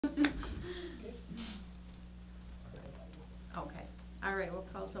Okay, all right, we'll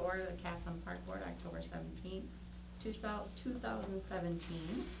call to order the Castleton Park Board, October 17th,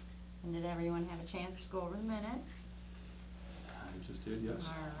 2017. And did everyone have a chance to go over the minutes? I just did, yes.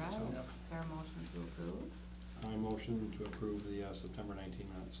 All right, So, is there a motion to approve? I motion to approve the September 19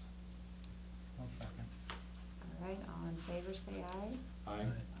 minutes. One second. All right, all in favor say aye. Aye.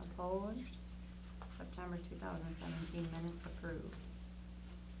 Opposed? September 2017 minutes approved.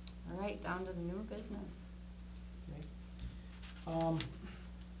 All right, down to the new business. Okay.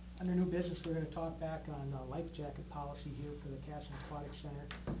 Under new business, we're gonna talk back on life jacket policy here for the Castleton Aquatic Center.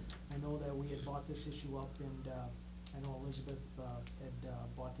 I know that we had brought this issue up, and I know Elizabeth had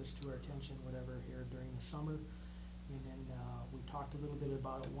brought this to our attention, whatever, here during the summer. And then we talked a little bit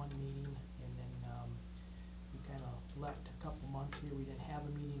about it one meeting, and then we kind of left a couple months here. We didn't have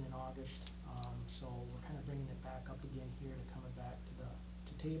a meeting in August, so we're kind of bringing it back up again here to coming back to the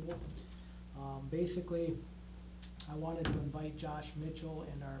table. Basically, I wanted to invite Josh Mitchell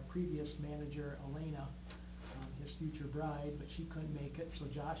and our previous manager, Elena, his future bride, but she couldn't make it, so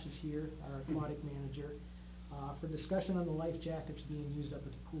Josh is here, our aquatic manager, for discussion on the life jackets being used up at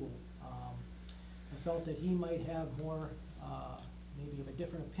the pool. I felt that he might have more, maybe of a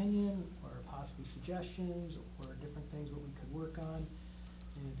different opinion, or possibly suggestions, or different things that we could work on,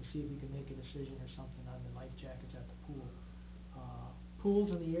 and to see if we could make a decision or something on the life jackets at the pool.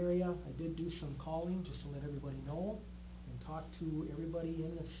 Pools in the area, I did do some calling just to let everybody know and talk to everybody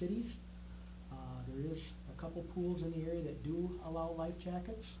in the cities. There is a couple pools in the area that do allow life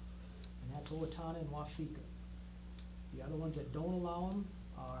jackets, and that's Owatonna and Waseca. The other ones that don't allow them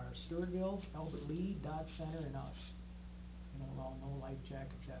are Stewartville, Albert Lee, Dodge Center, and us. They don't allow no life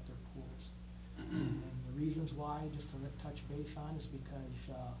jackets at their pools. And the reasons why, just to touch base on, is because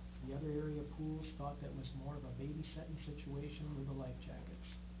the other area pools thought that was more of a babysitting situation with the life jackets.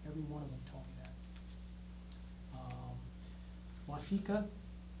 Every one of them told me that. Waseca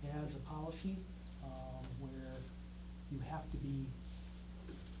has a policy where you have to be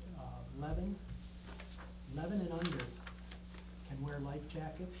 11 and under can wear life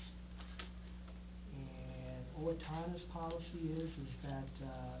jackets. And Owatonna's policy is that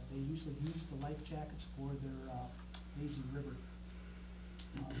they usually use the life jackets for their lazy river.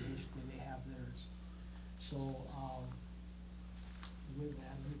 Basically, they have theirs. So, with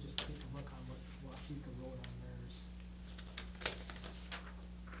that, let me just take a look on what Waseca wrote on theirs.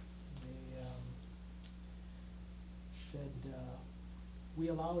 They said, we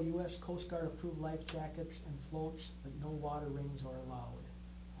allow U.S. Coast Guard approved life jackets and floats, but no water rings are allowed.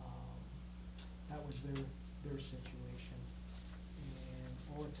 That was their situation. And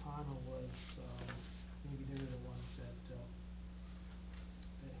Owatonna was, maybe they were the ones that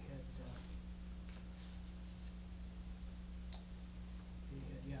had,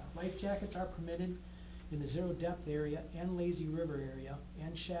 life jackets are permitted in the zero depth area and lazy river area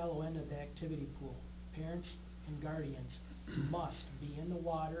and shallow end of the activity pool. Parents and guardians must be in the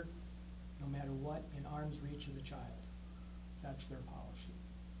water no matter what, in arm's reach of the child. That's their policy.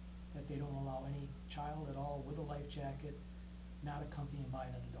 That they don't allow any child at all with a life jacket not accompanied by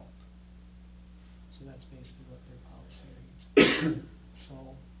an adult. So that's basically what their policy reads.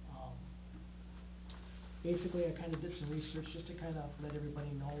 So, basically I kind of did some research just to kind of let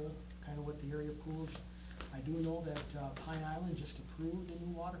everybody know kind of what the area pools. I do know that Pine Island just approved a new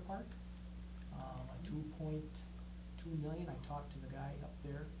water park, a $2.2 million. I talked to the guy up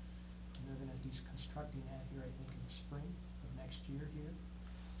there, and they're going to be constructing that here, I think, in the spring of next year here.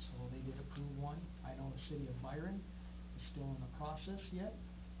 So they did approve one. I know the city of Byron is still in the process yet.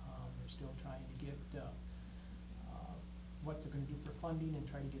 They're still trying to get what they're going to do for funding and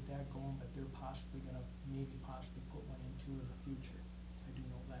try to get that going, but they're possibly going to possibly put one into in the future. I do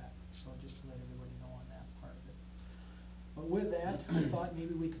know that. So just to let everybody know on that part of it. But with that, I thought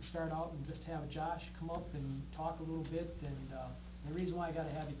maybe we could start out and just have Josh come up and talk a little bit. And the reason why I got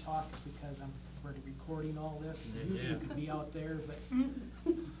to have you talk is because we're recording all this. Usually we could be out there, but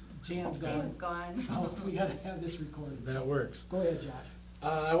Jan's gone. So we got to have this recorded. That works. Go ahead, Josh.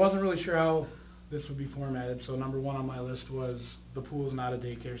 I wasn't really sure how this would be formatted, so number one on my list was the pool is not a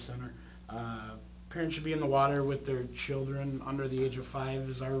daycare center. Parents should be in the water with their children under the age of 5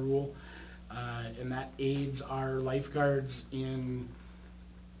 is our rule, and that aids our lifeguards in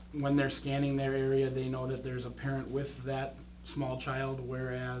when they're scanning their area. They know that there's a parent with that small child,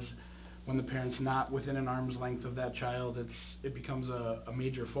 whereas when the parent's not within an arm's length of that child, it becomes a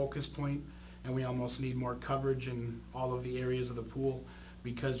major focus point, and we almost need more coverage in all of the areas of the pool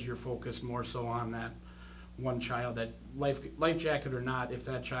because you're focused more so on that one child. That life jacket or not, if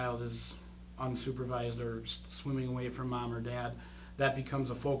that child is unsupervised or swimming away from mom or dad, that becomes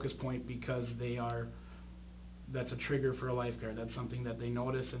a focus point because that's a trigger for a lifeguard. That's something that they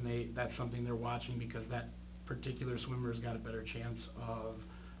notice, and that's something they're watching because that particular swimmer's got a better chance of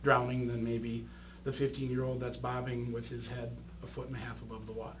drowning than maybe the 15-year-old that's bobbing with his head 1.5 feet above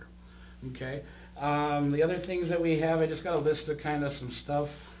the water. Okay? The other things that we have, I just got a list of kind of some stuff.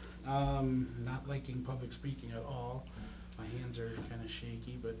 Not liking public speaking at all. My hands are kind of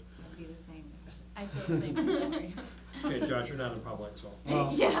shaky, but... I'll be the same. I feel the same, don't worry. Okay, Josh, you're not in public, so.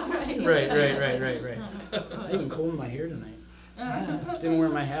 Well, Yeah, right. Right. I even combed my hair tonight. Didn't wear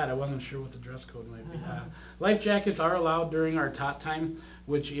my hat. I wasn't sure what the dress code might be. Life jackets are allowed during our tot time,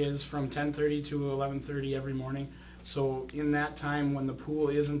 which is from 10:30 to 11:30 every morning. So in that time when the pool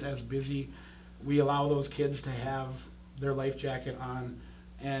isn't as busy, we allow those kids to have their life jacket on,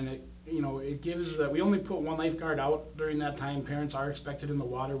 and it gives we only put one lifeguard out during that time. Parents are expected in the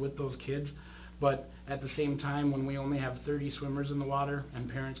water with those kids, but at the same time, when we only have 30 swimmers in the water and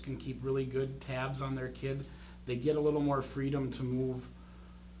parents can keep really good tabs on their kid, they get a little more freedom to move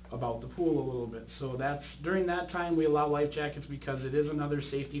about the pool a little bit. So during that time we allow life jackets because it is another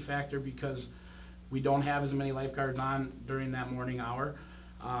safety factor, because we don't have as many lifeguards on during that morning hour,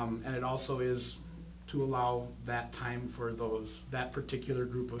 and it also is to allow that time for that particular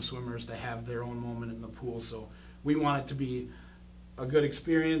group of swimmers to have their own moment in the pool. So we want it to be a good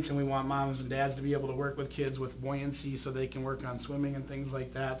experience, and we want moms and dads to be able to work with kids with buoyancy so they can work on swimming and things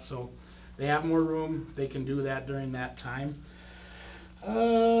like that. So they have more room, they can do that during that time.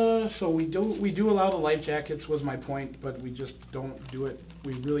 So we do allow the life jackets, was my point, but we just don't do it.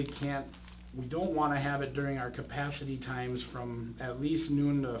 We really can't. We don't want to have it during our capacity times from at least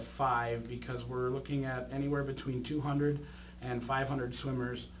noon to 5, because we're looking at anywhere between 200 and 500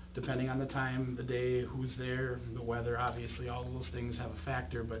 swimmers, depending on the time, the day, who's there, the weather. Obviously, all of those things have a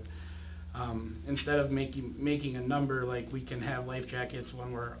factor, but instead of making a number, like we can have life jackets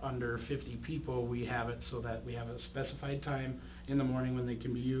when we're under 50 people, we have it so that we have a specified time in the morning when they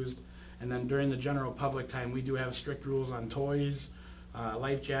can be used. And then during the general public time, we do have strict rules on toys,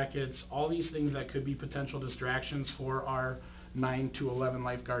 life jackets, all these things that could be potential distractions for our 9 to 11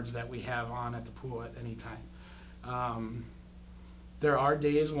 lifeguards that we have on at the pool at any time. There are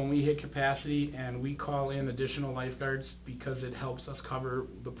days when we hit capacity and we call in additional lifeguards because it helps us cover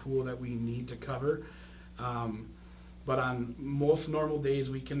the pool that we need to cover. But on most normal days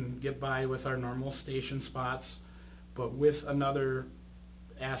we can get by with our normal station spots, but with another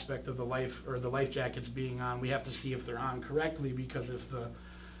aspect of the life jackets being on, we have to see if they're on correctly, because if the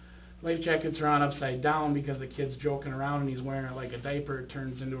life jackets are on upside down because the kid's joking around and he's wearing it like a diaper, it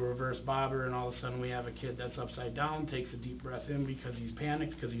turns into a reverse bobber, and all of a sudden we have a kid that's upside down, takes a deep breath in because he's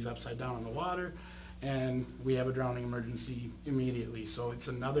panicked because he's upside down in the water, and we have a drowning emergency immediately. So it's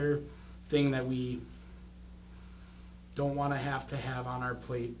another thing that we don't want to have on our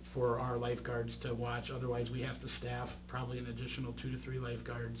plate for our lifeguards to watch. Otherwise we have to staff probably an additional 2 to 3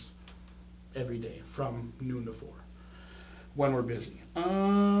 lifeguards every day from noon to 4 when we're busy.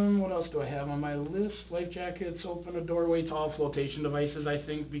 What else do I have on my list? Life jackets open a doorway to all flotation devices, I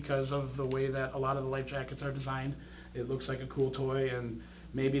think, because of the way that a lot of the life jackets are designed. It looks like a cool toy, and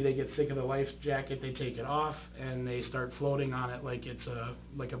maybe they get sick of the life jacket, they take it off, and they start floating on it like it's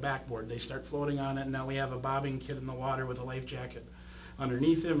like a backboard. They start floating on it, and now we have a bobbing kid in the water with a life jacket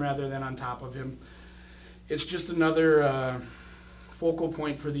underneath him rather than on top of him. It's just another focal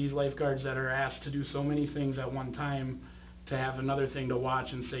point for these lifeguards that are asked to do so many things at one time, to have another thing to watch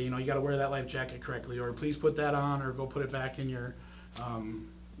and say, you got to wear that life jacket correctly, or please put that on, or go put it back in your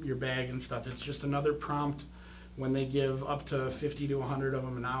bag and stuff. It's just another prompt. When they give up to 50 to 100 of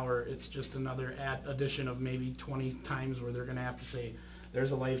them an hour, it's just another addition of maybe 20 times where they're going to have to say,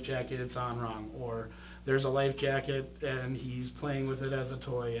 there's a life jacket, it's on wrong, or there's a life jacket and he's playing with it as a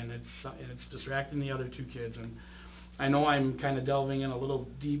toy, and it's distracting the other 2 kids. And I know I'm kind of delving in a little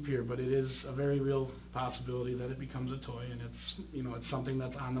deep here, but it is a very real possibility that it becomes a toy, and it's something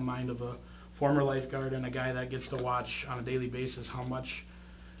that's on the mind of a former lifeguard and a guy that gets to watch on a daily basis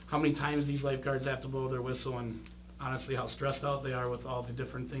how many times these lifeguards have to blow their whistle, and honestly how stressed out they are with all the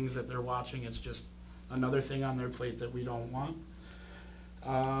different things that they're watching. It's just another thing on their plate that we don't want.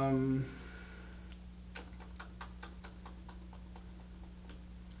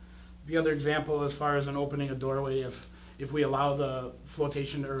 The other example, as far as an opening a doorway, if we allow the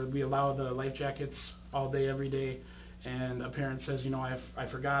flotation, or we allow the life jackets all day every day, and a parent says, I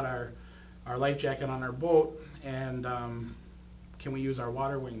forgot our life jacket on our boat, and can we use our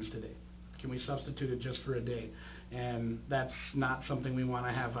water wings today? Can we substitute it just for a day? And that's not something we want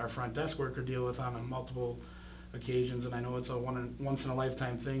to have our front desk worker deal with on multiple occasions. And I know it's a once in a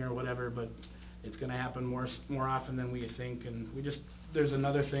lifetime thing or whatever, but It's gonna happen more often than we think, and there's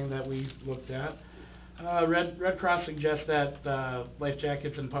another thing that we looked at. Red Cross suggests that, life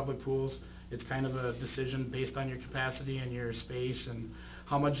jackets in public pools, it's kind of a decision based on your capacity and your space and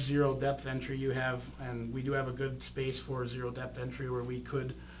how much zero depth entry you have, and we do have a good space for zero depth entry where we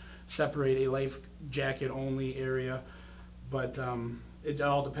could separate a life jacket only area, but, it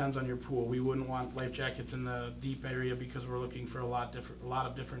all depends on your pool. We wouldn't want life jackets in the deep area because we're looking for a lot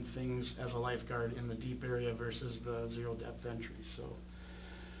of different things as a lifeguard in the deep area versus the zero depth entry, so.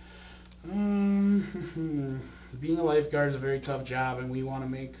 Being a lifeguard is a very tough job, and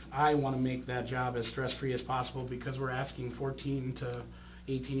I wanna make that job as stress-free as possible because we're asking 14 to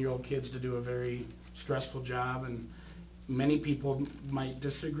 18-year-old kids to do a very stressful job, and many people might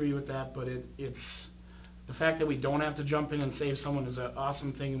disagree with that, but it's the fact that we don't have to jump in and save someone is an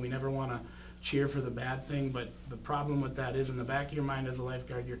awesome thing, and we never wanna cheer for the bad thing, but the problem with that is in the back of your mind as a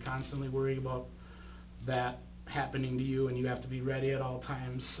lifeguard, you're constantly worried about that happening to you, and you have to be ready at all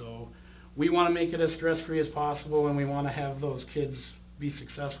times, so we wanna make it as stress-free as possible, and we wanna have those kids be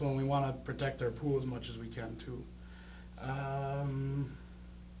successful, and we wanna protect our pool as much as we can too.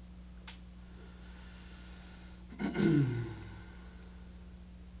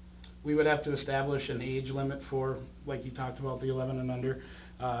 We would have to establish an age limit for, like you talked about, the 11 and under.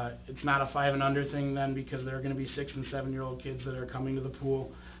 It's not a 5 and under thing then, because there are gonna be 6 and 7-year-old kids that are coming to the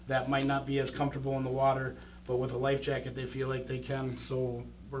pool that might not be as comfortable in the water, but with a life jacket they feel like they can, so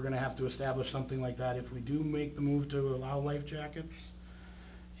we're gonna have to establish something like that if we do make the move to allow life jackets.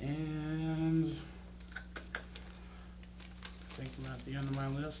 And I think I'm at the end of my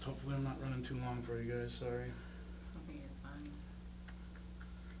list. Hopefully I'm not running too long for you guys, sorry. Okay, you're fine.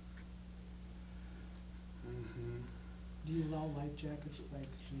 Do you allow life jackets, like,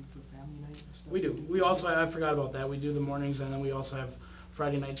 say, for family night and stuff? We do. We also, I forgot about that, we do the mornings, and then we also have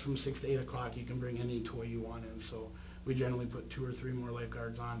Friday nights from 6 to 8 o'clock. You can bring any toy you want in, so we generally put 2 or 3 more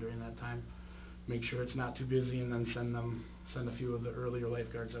lifeguards on during that time. Make sure it's not too busy, and then send a few of the earlier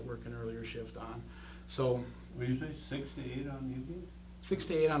lifeguards that work an earlier shift on. So, What do you say, 6 to 8 on evenings? 6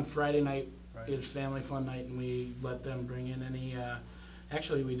 to 8 on Friday night Friday. is family fun night, and we let them bring in any,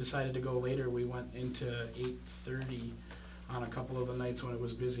 actually, we decided to go later. We went into 8:30 on a couple of the nights when it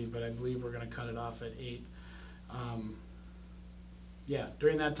was busy, but I believe we're gonna cut it off at 8. Yeah,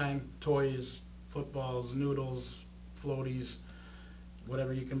 during that time, toys, footballs, noodles, floaties,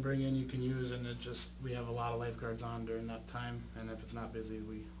 whatever you can bring in, you can use, and we have a lot of lifeguards on during that time, and if it's not busy,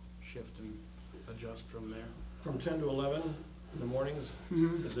 we shift and adjust from there. From 10 to 11 in the mornings?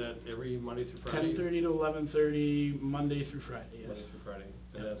 Mhm. Is that every Monday through Friday? 10:30 to 11:30, Monday through Friday, yes. Monday through Friday,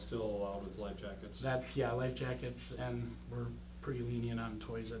 and Yep. that's still allowed with life jackets? That's, yeah, life jackets, and we're pretty lenient on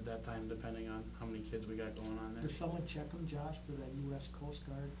toys at that time, depending on how many kids we got going on there. Does someone check them, Josh, for that US Coast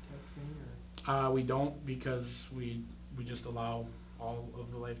Guard type thing, or? We don't, because we just allow all of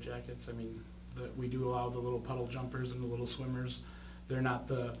the life jackets. I mean, we do allow the little puddle jumpers and the little swimmers. They're not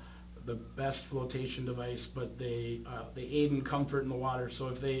the best flotation device, but they aid in comfort in the water. So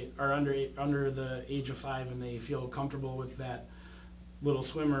if they are under the age of 5 and they feel comfortable with that little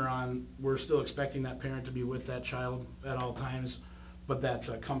swimmer on, we're still expecting that parent to be with that child at all times, but that's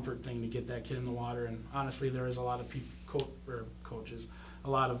a comfort thing to get that kid in the water. And honestly, there is a lot of coaches, a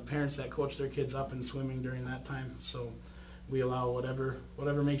lot of parents that coach their kids up in swimming during that time, so we allow whatever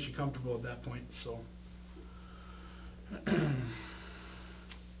makes you comfortable at that point, so. Anybody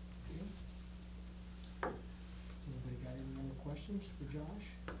got any other questions for Josh?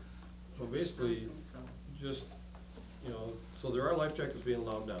 So basically, just, so there are life jackets being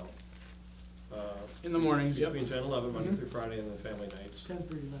allowed now. In the mornings, yep. Between 10 and 11, Monday Mhm. through Friday, and then family nights.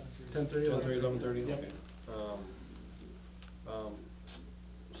 10:30, 11:30. 10:30, 10:30, 11:30, Yep. okay.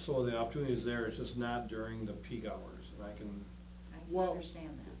 So the opportunity is there, it's just not during the peak hours, and I can. I Well,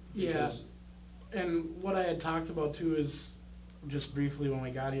 understand that. Yeah, because- and what I had talked about too is, just briefly when we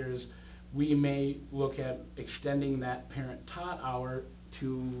got here, is we may look at extending that parent taught hour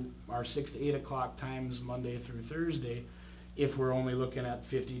to our 6 to 8 o'clock times Monday through Thursday, if we're only looking at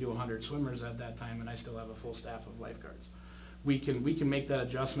 50 to 100 swimmers at that time, and I still have a full staff of lifeguards. We can make that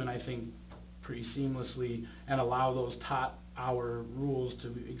adjustment, I think, pretty seamlessly, and allow those taught hour rules to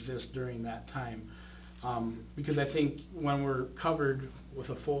exist during that time. Because I think when we're covered with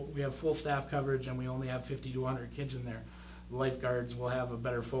we have full staff coverage and we only have 50 to 100 kids in there, lifeguards will have a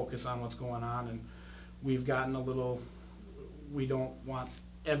better focus on what's going on, and we've gotten we don't want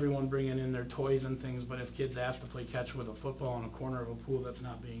everyone bringing in their toys and things, but if kids ask to play catch with a football in a corner of a pool that's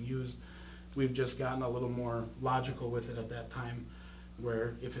not being used, we've just gotten a little more logical with it at that time,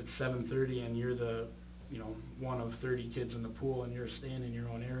 where if it's 7:30 and you're the, one of 30 kids in the pool and you're staying in your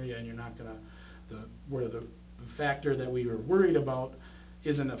own area and you're not gonna where the factor that we were worried about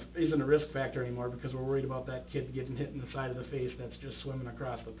isn't a risk factor anymore, because we're worried about that kid getting hit in the side of the face that's just swimming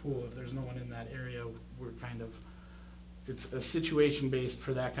across the pool. If there's no one in that area, we're kind of, it's a situation based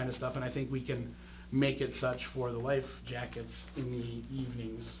for that kind of stuff, and I think we can make it such for the life jackets in the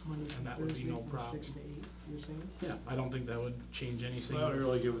evenings, Monday and that through would be Thursday no from problem. 6 to 8, you're saying? Yeah, I don't think that would change anything. So I would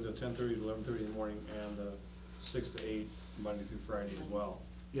really give it the 10:30 to 11:30 in the morning and 6 to 8 Monday through Friday as well.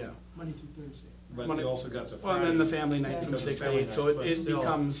 Yeah. Monday through Thursday. But Monday- you also got the Well, Friday. and then the family night from Because of 6 to family 8, so night, but it still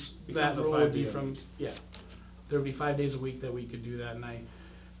becomes, that a rule would be 5 day a from, week. yeah. There would be 5 days a week that we could do that, and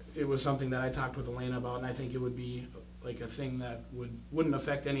it was something that I talked with Elena about, and I think it would be like a thing that wouldn't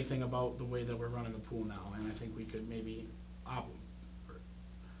affect anything about the way that we're running the pool now, and I think we could maybe I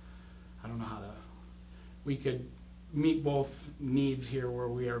don't know how to, we could meet both needs here, where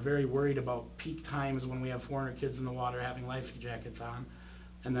we are very worried about peak times when we have 400 kids in the water having life jackets on,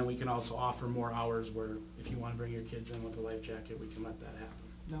 and then we can also offer more hours where if you wanna bring your kids in with a life jacket, we can let that happen.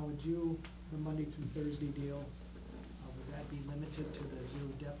 Now, would you, the Monday through Thursday deal, would that be limited to the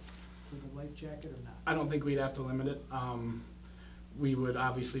zero depth for the life jacket or not? I don't think we'd have to limit it. We would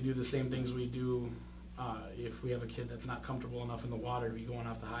obviously do the same things we do, if we have a kid that's not comfortable enough in the water to be going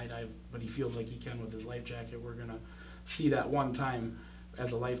off the high dive, but he feels like he can with his life jacket. We're gonna see that one time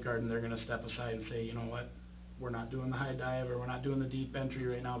as a lifeguard, and they're gonna step aside and say, you know what, we're not doing the high dive, or we're not doing the deep entry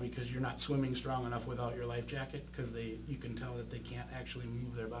right now because you're not swimming strong enough without your life jacket, because you can tell that they can't actually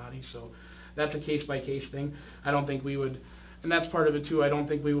move their body. So that's a case-by-case thing. I don't think we would, and that's part of it too, I don't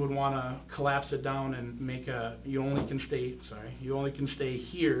think we would wanna collapse it down and make you only can stay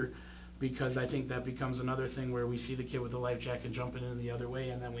here, because I think that becomes another thing where we see the kid with the life jacket jumping in the other way,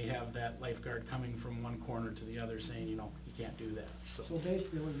 and then we have that lifeguard coming from one corner to the other saying, you know, you can't do that, so. So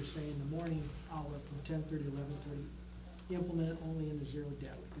basically, what you're saying, the morning hour from 10:30 to 11:30, implement it only in the zero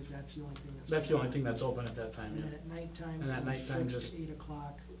depth, because that's the only thing that's. That's the only thing that's open at that time, And then yeah. at nighttime, And at nighttime, from 6 just to 8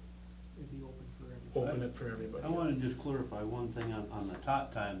 o'clock, it'd be open for everybody. open it for everybody. I wanna just clarify one thing on the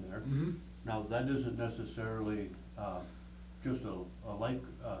tot time there. Mhm. Now, that isn't necessarily, just a life,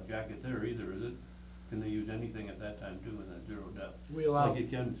 jacket there either, is it? Can they use anything at that time too in that zero depth? We allow, Like you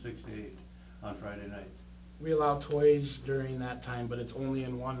can 6 to 8 on Friday nights, we allow toys during that time, but it's only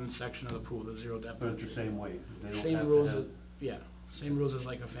in one section of the pool, the zero depth. but it's the same way, they don't Same have rules to have, as, yeah, same rules as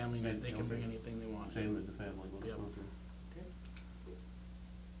like a family night, they can Okay. bring anything they want. same as the family one, Yep. okay.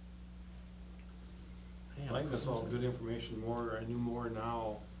 Yeah. I think that's all good information, I knew more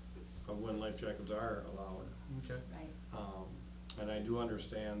now of when life jackets are allowed. Okay. Right. And I do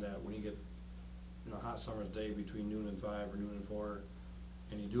understand that when you get, you know, hot summer's day between noon and 5 or noon and 4,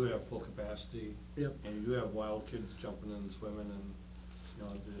 and you do have full capacity, Yep. and you do have wild kids jumping in and swimming, and, you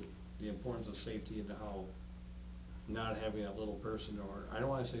know, the importance of safety and how not having that little person, or, I don't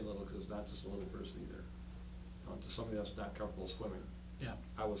wanna say little, 'cause it's not just a little person either. To somebody that's not comfortable swimming. Yeah.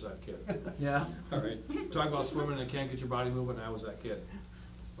 I was that kid. Yeah. All right, talk about swimming and can't get your body moving, I was that kid.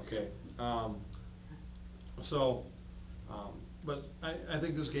 Okay, but I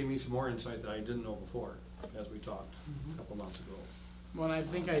think this gave me some more insight that I didn't know before, as we talked a couple months ago. Well, and I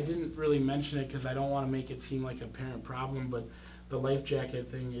think I didn't really mention it, 'cause I don't wanna make it seem like a parent problem, but the life jacket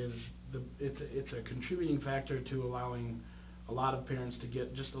thing is, it's a contributing factor to allowing a lot of parents to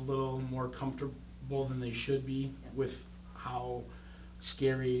get just a little more comfortable than they should be with how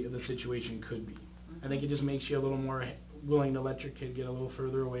scary the situation could be. I think it just makes you a little more willing to let your kid get a little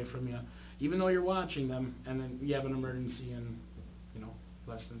further away from you, even though you're watching them, and then you have an emergency in, you know,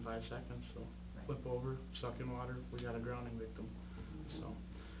 less than 5 seconds, so flip over, suck in water, we got a drowning victim. So,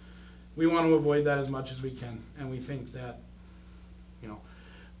 we want to avoid that as much as we can, and we think that, you know,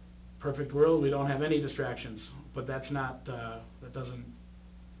 perfect world, we don't have any distractions, but that's not, that doesn't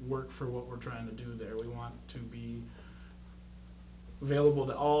work for what we're trying to do there. We want to be available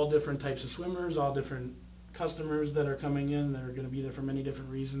to all different types of swimmers, all different customers that are coming in, that are gonna be there for many different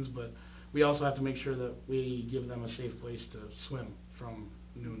reasons, but we also have to make sure that we give them a safe place to swim from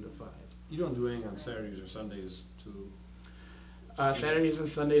noon to 5. You don't do anything on Saturdays or Sundays to Saturdays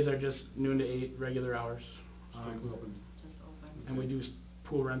and Sundays are just noon to 8, regular hours. strictly open? Just open. And we do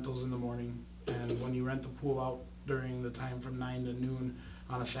pool rentals in the morning, and when you rent the pool out during the time from 9 to noon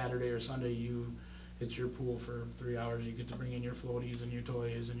on a Saturday or Sunday, it's your pool for 3 hours. You get to bring in your floaties and your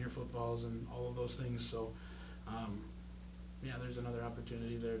toys and your footballs and all of those things, so, yeah, there's another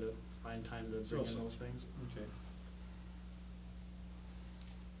opportunity there to find time to bring in those things. Okay.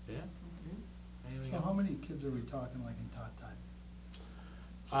 Yeah. Anything So else? how many kids are we talking like in tot time?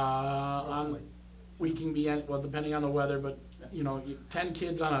 On, we can be, well, depending on the weather, but, you know, 10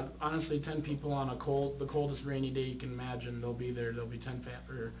 kids honestly, 10 people on the coldest rainy day you can imagine, they'll be there, there'll be 10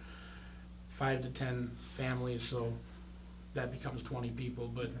 5 to 10 families, so that becomes 20 people,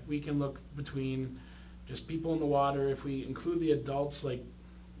 but we can look between just people in the water. If we include the adults, like,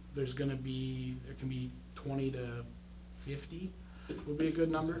 there can be 20 to 50 would be a good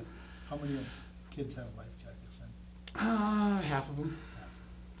number. How many kids have life jackets then? Half of them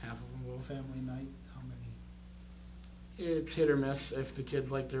will. Family night, how many? It's hit or miss. If the kids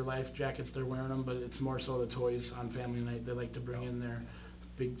like their life jackets, they're wearing them, but it's more so the toys on family night. They like to bring in their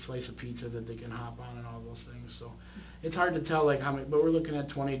big slice of pizza that they can hop on and all those things, so it's hard to tell like how many, but we're looking at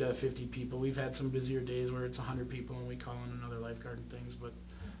 20 to 50 people. We've had some busier days where it's 100 people and we call in another lifeguard and things, but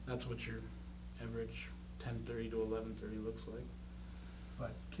that's what your average 10:30 to 11:30 looks like.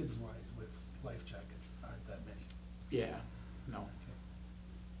 But kids-wise with life jackets aren't that many. Yeah, no.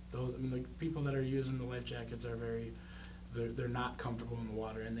 Those, I mean, the people that are using the life jackets are they're not comfortable in the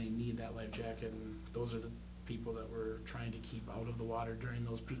water and they need that life jacket, and those are the people that we're trying to keep out of the water during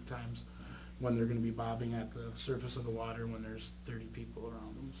those peak times when they're gonna be bobbing at the surface of the water when there's 30 people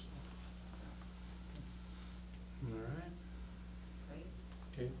around them, so. Alright. Great.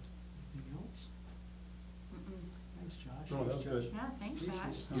 Okay. Anything else? Thanks, Josh. No, that was good. Yeah, thanks,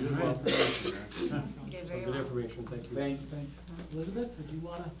 Josh. You did well. You did very Good well. information, thank you. Thanks. Elizabeth, did you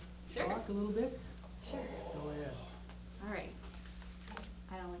wanna Sure. talk a little bit? Sure. Go ahead. All right.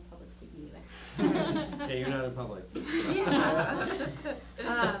 I don't like public speaking either. Hey, you're not in public.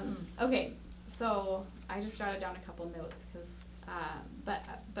 Yeah. Okay, so I just jotted down a couple notes, cause,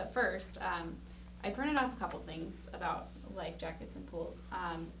 but first, I printed off a couple things about life jackets and pools.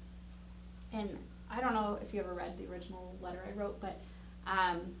 And I don't know if you ever read the original letter I wrote, but,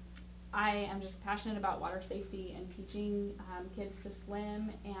 I am just passionate about water safety and teaching, kids to swim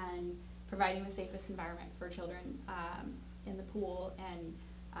and providing the safest environment for children, in the pool, and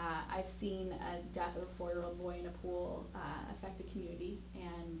I've seen a death of a 4-year-old boy in a pool affect the community,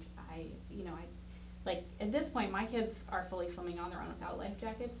 and I like, at this point, my kids are fully swimming on their own without life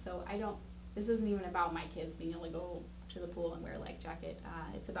jackets, so this isn't even about my kids being able to go to the pool and wear a life jacket.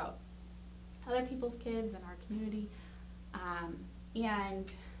 It's about other people's kids and our community,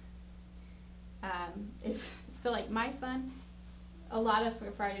 it's, so like my son, a lot of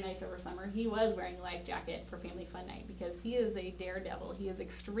Friday nights over summer, he was wearing a life jacket for family fun night because he is a daredevil. He is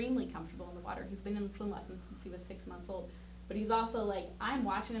extremely comfortable in the water. He's been in swim lessons since he was 6 months old. But he's also like, I'm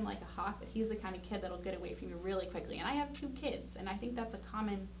watching him like a hawk, but he's the kind of kid that'll get away from you really quickly. And I have 2 kids, and I think that's a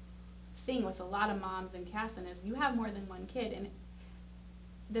common thing with a lot of moms in Casson is you have more than one kid, and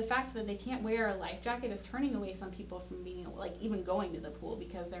the fact that they can't wear a life jacket is turning away some people from being, like, even going to the pool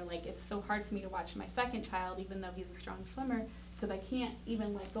because they're like, it's so hard for me to watch my second child, even though he's a strong swimmer, because I can't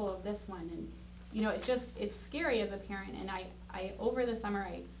even let go of this one. And, you know, it's scary as a parent. And I over the summer,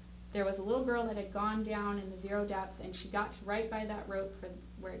 there was a little girl that had gone down in the 0 depths, and she got right by that rope for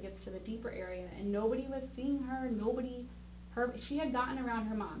where it gets to the deeper area, and nobody was seeing her, she had gotten around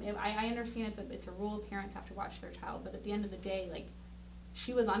her mom. I understand it's a rule, parents have to watch their child, but at the end of the day, like,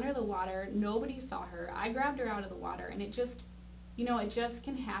 she was under the water, nobody saw her, I grabbed her out of the water, and it just, you know, it just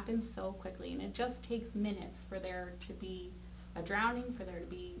can happen so quickly, and it just takes minutes for there to be a drowning, for there to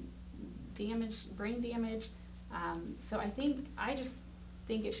be damage, brain damage, so I just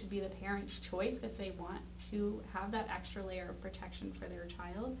think it should be the parent's choice if they want to have that extra layer of protection for their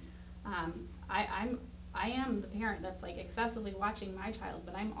child. I am the parent that's like excessively watching my child,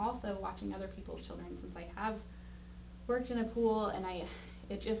 but I'm also watching other people's children since I have worked in a pool, and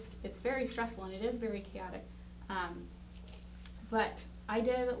it's very stressful and it is very chaotic. But I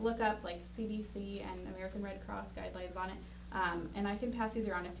did look up like CDC and American Red Cross guidelines on it, and I can pass these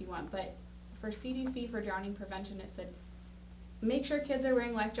around if you want, but for CDC for drowning prevention, it said, make sure kids are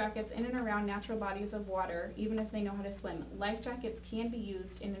wearing life jackets in and around natural bodies of water, even if they know how to swim. Life jackets can be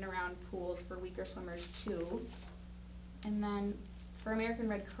used in and around pools for weaker swimmers too. And then for American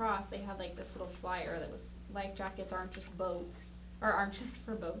Red Cross, they had like this little flyer that was life jackets aren't just for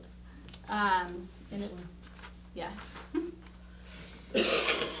boats. And it's, yeah. I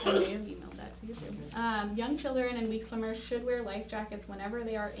may have emailed that to you too. Young children and weak swimmers should wear life jackets whenever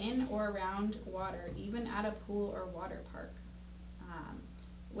they are in or around water, even at a pool or water park.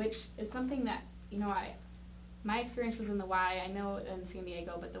 Which is something that, you know, my experience was in the Y, I know in San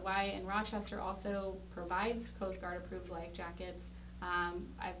Diego, but the Y in Rochester also provides Coast Guard approved life jackets.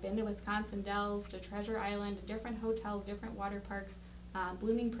 I've been to Wisconsin Dells, to Treasure Island, to different hotels, different water parks.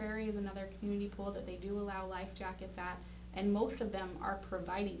 Blooming Prairie is another community pool that they do allow life jackets at, and most of them are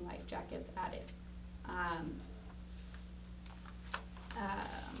providing life jackets at it.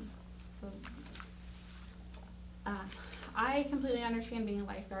 I completely understand being a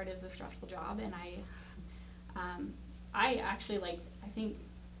lifeguard is a stressful job, and I actually, like, I think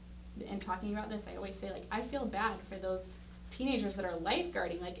and talking about this, I always say, like, I feel bad for those teenagers that are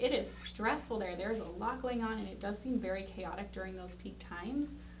lifeguarding. Like, it is stressful there. There's a lot going on, and it does seem very chaotic during those peak times.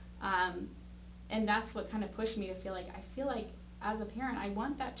 And that's what kind of pushed me to feel like as a parent, I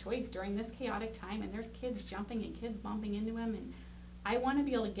want that choice during this chaotic time, and there's kids jumping and kids bumping into them, and I want to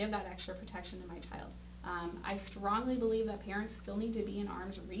be able to give that extra protection to my child. I strongly believe that parents still need to be in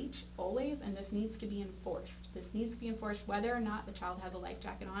arm's reach always, and this needs to be enforced. This needs to be enforced whether or not the child has a life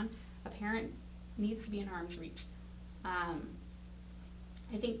jacket on. A parent needs to be in arm's reach. I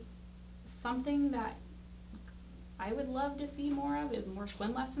think something that I would love to see more of is more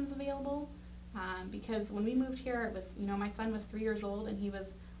swim lessons available. Because when we moved here, it was, my son was 3 years old, and he was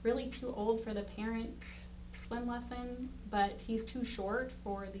really too old for the parent swim lesson, but he's too short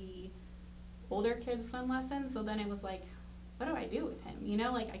for the older kids swim lesson. So then it was like, what do I do with him?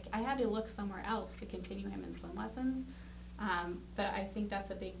 I had to look somewhere else to continue him in swim lessons. But I think that's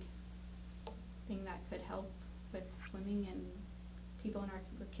a big thing that could help with swimming and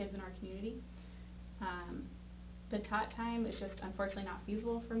with kids in our community. The tot time is just unfortunately not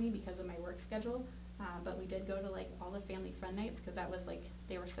feasible for me because of my work schedule, but we did go to all the family fun nights because that was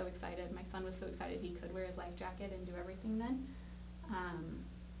they were so excited. My son was so excited he could wear his life jacket and do everything then.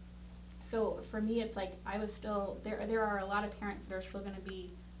 So for me, it's I was still there are a lot of parents that are still going to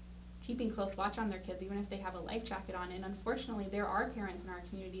be keeping close watch on their kids even if they have a life jacket on, and unfortunately there are parents in our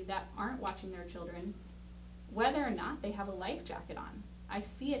community that aren't watching their children whether or not they have a life jacket on. I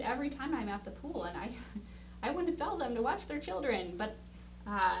see it every time I'm at the pool, and I want to tell them to watch their children, but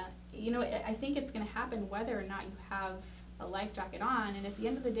I think it's going to happen whether or not you have a life jacket on, and at the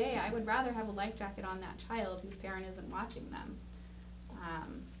end of the day, I would rather have a life jacket on that child whose parent isn't watching them.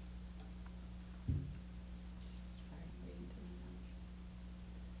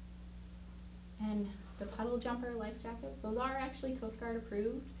 And the puddle jumper life jackets, those are actually Coast Guard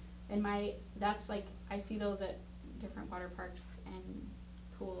approved, and I see those at different water parks and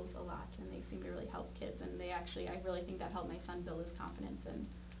pools a lot, and they seem to really help kids, and I really think that helped my son build his confidence, and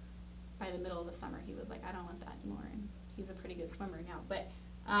by the middle of the summer he was like, I don't want that anymore, and he's a pretty good swimmer now. But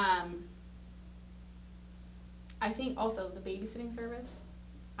I think also the babysitting service,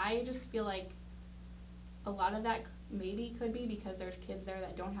 I just feel like a lot of that maybe could be because there's kids there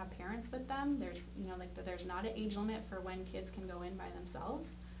that don't have parents with them. There's there's not an age limit for when kids can go in by themselves.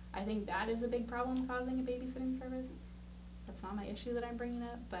 I think that is a big problem causing a babysitting service. That's not my issue that I'm bringing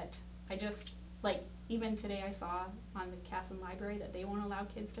up, but I just, even today I saw on the Casson Library that they won't allow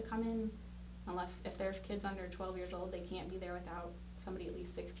kids to come in if there's kids under 12 years old, they can't be there without somebody at least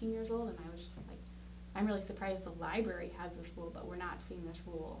 16 years old, and I was just like, I'm really surprised the library has this rule, but we're not seeing this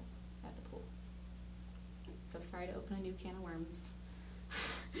rule at the pool. So sorry to open a new can of worms.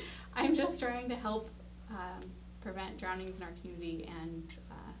 I'm just trying to help prevent drownings in our community, and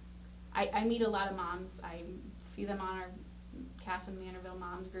I meet a lot of moms. I see them on our Casson Manorville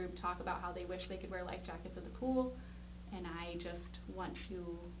Moms group talk about how they wish they could wear life jackets at the pool, and I just want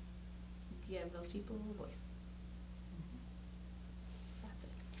to give those people a voice. That's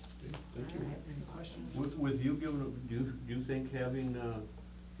it. Thank you. All right, any questions? With you giving, do you think having,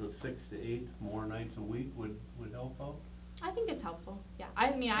 the 6 to 8 more nights a week would help out? I think it's helpful, yeah.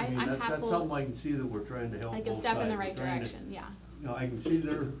 I'm that's helpful. something I can see that we're trying to help both sides. Like a step in the right We're trying to- direction, yeah. I can see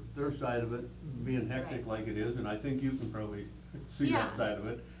their side of it being hectic like it is, and I think you can probably see Yeah. that side of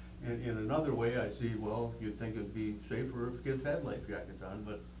it. In another way, I see, well, you'd think it'd be safer if kids had life jackets on,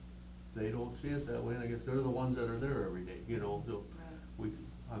 but they don't see it that way, and I guess they're the ones that are there every day, so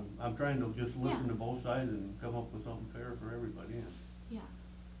I'm trying to just listen to both sides and come up with something fair for everybody, Yeah.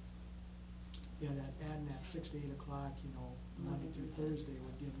 Yeah, adding that 6 to 8 o'clock, Monday through Thursday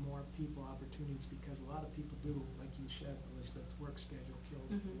would give more people opportunities, because a lot of people do, like you said, Elizabeth's work schedule kills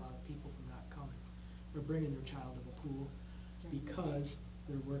a lot of people from not coming, or bringing their child to the pool, because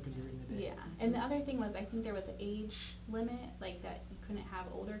they're working during the day. Yeah, and the other thing was, I think there was an age limit, that you couldn't have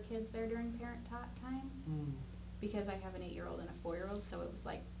older kids there during parent time, because I have an 8-year-old and a 4-year-old, so it was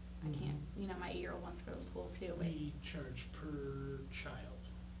I can't, my 8-year-old wants to go to the pool too, but. We charge per child,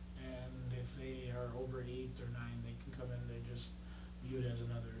 and if they are over 8 or 9, they can come in, they just view it as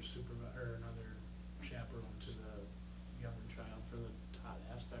another or another chaperone to the younger child for the tot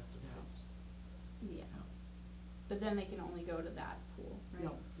aspect of things. Yeah. But then they can only go to that pool, right?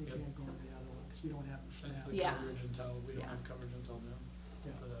 Yep, they can't go to the other one, 'cause we don't have the That's staff. the Yeah. coverage until, we don't Yeah. have coverage until noon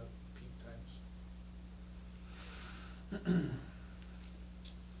Yeah. for the peak times.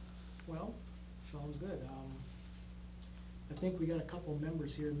 Well, sounds good. I think we got a couple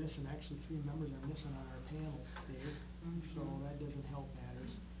members here missing, actually 3 members are missing on our panel, Dave, so that doesn't help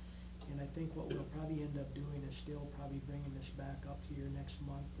matters. And I think what we'll probably end up doing is still probably bringing this back up here next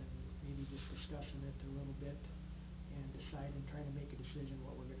month and maybe just discussing it a little bit and deciding, trying to make a decision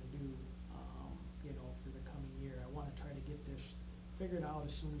what we're gonna do, you know, for the coming year. I wanna try to get this figured out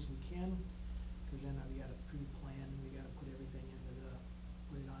as soon as we can, cause then we gotta pre-plan, we gotta put everything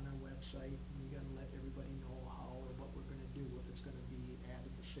put it on our website, and we gotta let everybody know how or what we're gonna do, if it's gonna be added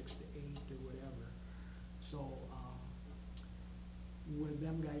to 6 to 8 or whatever. So, with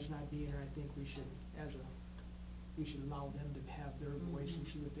them guys not being here, I think we should, we should allow them to have their voice and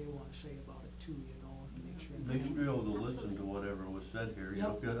see what they wanna say about it too, you know, to make sure. They should be able to listen to whatever was said here, you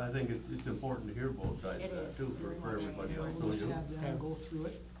know, Yep. 'cause I think it's important to hear both sides of that too, for everybody else, We'll don't just you? have them go through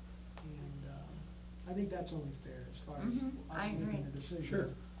it, and, I think that's only fair as far as I us making agree. a decision. Sure.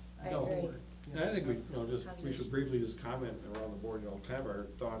 I No. agree. And I think we, you know, we should briefly just comment around the board, you know, kind of our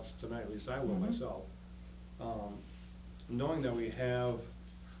thoughts tonight, at least I will Mhm. myself. Knowing that we have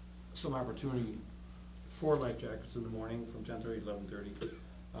some opportunity for life jackets in the morning from 10:30 to 11:30,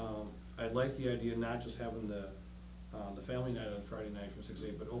 I like the idea not just having the family night on Friday night from 6 to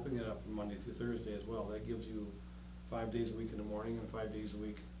 8, but opening it up from Monday through Thursday as well. That gives you 5 days a week in the morning and 5 days a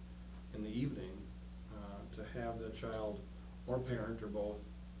week in the evening, to have the child or parent or both.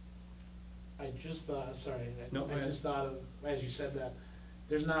 I just thought, sorry, No, go I ahead. just thought of, as you said that,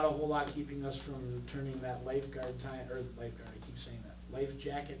 there's not a whole lot keeping us from turning that lifeguard time, or lifeguard, I keep saying that, life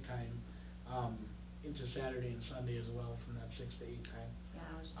jacket time, into Saturday and Sunday as well, from that 6 to 8 time. Yeah,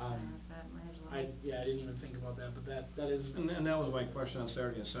 I was just gonna Um, ask that, might as well. I didn't even think about that, but that is. And that was my question on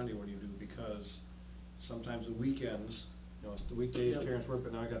Saturday and Sunday, what do you do? Because sometimes the weekends, you know, it's the weekdays, Yep. parents work,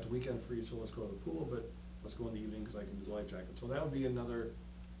 but now I got the weekend free, so let's go to the pool, but let's go in the evening, cause I can do the life jacket. So that would be another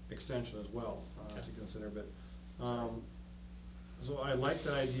extension as well, Okay. to consider, but, so I like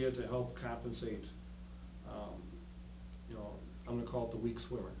that idea to help compensate, you know, I'm gonna call it the weak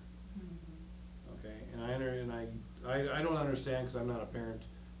swimmer. Okay, and I don't understand, cause I'm not a parent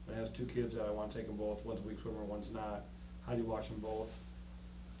that has 2 kids that I wanna take them both, one's a weak swimmer, one's not, how do you watch them both?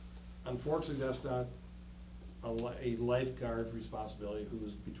 Unfortunately, that's not a lifeguard's responsibility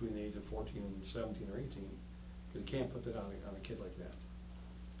who's between the age of 14 and 17 or 18, cause you can't put that on a kid like that.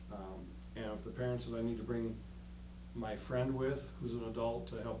 And if the parent says I need to bring my friend with, who's an adult,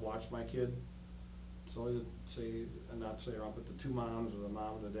 to help watch my kid, so say, and not say around, but the 2 moms or the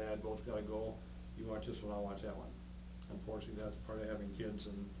mom and the dad both gotta go, you watch this one, I'll watch that one. Unfortunately, that's part of having kids,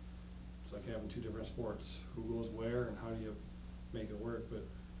 and it's like having 2 different sports, who goes where and how do you make it work, but,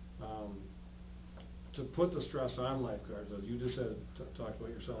 to put the stress on lifeguards, as you just said, talked about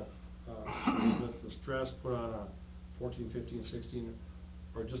yourself, with the stress put on a 14, 15, 16,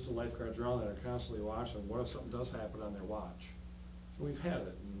 or just the lifeguards around that are constantly watching, what if something does happen on their watch? And we've had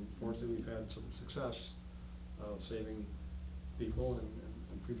it, and fortunately, we've had some success of saving people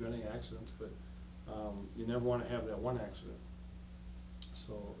and preventing accidents, but, you never wanna have that one accident.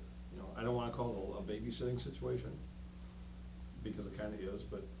 So, you know, I don't wanna call it a babysitting situation, because it kinda is,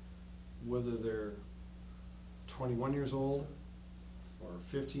 but whether they're 21 years old, or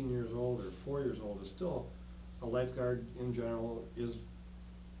 15 years old, or 4 years old, is still, a lifeguard in general is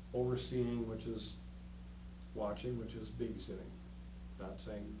overseeing, which is watching, which is babysitting. Not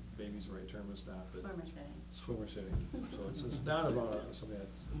saying baby's the right term, it's not, but. Swimmer sitting. Swimmer sitting, so it's not about something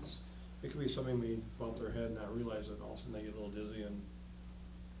it could be something may bump their head and not realize it, and all of a sudden they get a little dizzy and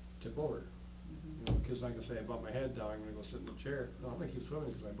tip over. You know, the kid's not gonna say, I bumped my head down, I'm gonna go sit in the chair, no, I'm gonna keep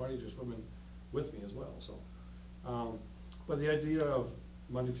swimming, cause my buddies are swimming with me as well, so. But the idea of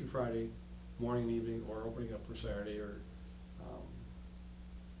Monday through Friday, morning and evening, or opening up for Saturday, or,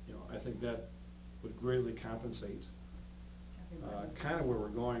 you know, I think that would greatly compensate, kinda where we're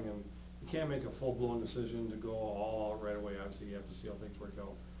going, and you can't make a full-blown decision to go all out right away, obviously, you have to see how things work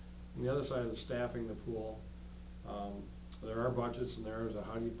out. On the other side of the staffing the pool, there are budgets and there is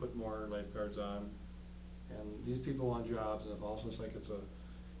how do you put more lifeguards on, and these people want jobs, and if also it's like it's a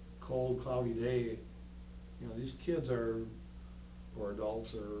cold, cloudy day, you know, these kids are, or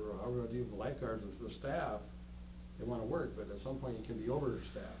adults, or however you deal with lifeguards, and the staff, they wanna work, but at some point you can be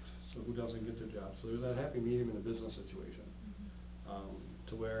overstaffed, so who doesn't get their job? So there's that happy medium in a business situation,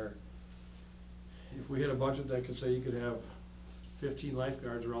 to where if we had a budget that could say you could have 15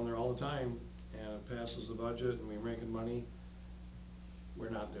 lifeguards around there all the time, and it passes the budget, and we're making money, we're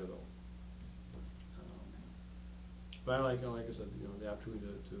not there though. But I like I said, you know, the opportunity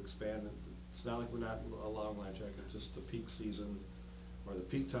to expand it. It's not like we're not allowing life jackets, it's just the peak season, or the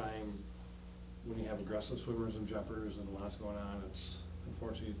peak time, when you have aggressive swimmers and jumpers and lots going on, it's,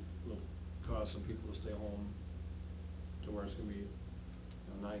 unfortunately, will cause some people to stay home, to where it's gonna be, you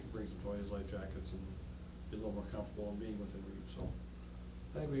know, now you can bring some toys, life jackets, and be a little more comfortable in being within reach, so.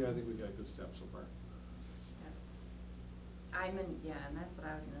 I think we got good steps so far. and that's what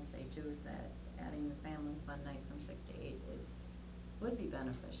I was gonna say too, is that adding the family fun night from 6 to 8 would be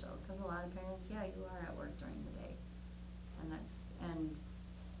beneficial, 'cause a lot of parents, yeah, you are at work during the day. And that's,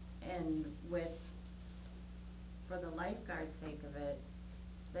 and with, for the lifeguard's sake of it,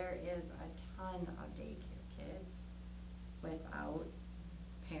 there is a ton of daycare kids without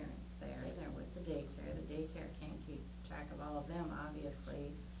parents there. They're with the daycare. The daycare can't keep track of all of them,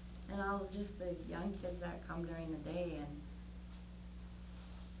 obviously. And all of just the young kids that come during the day, and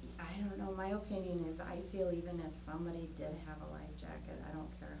I don't know, my opinion is, I feel even if somebody did have a life jacket, I don't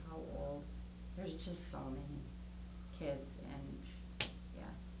care how old, there's just so many kids, and,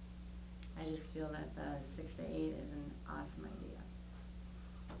 yeah. I just feel that the 6 to 8 is an awesome idea.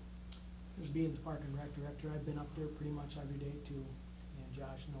 As being the Park and Rec director, I've been up there pretty much every day too, and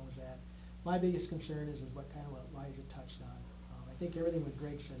Josh knows that. My biggest concern is what Liza touched on. I think everything what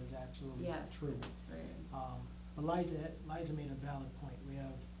Greg said is absolutely Yes, true. right. But Liza made a valid point. We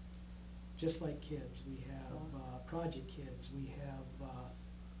have, just like kids, we have, project kids, we have,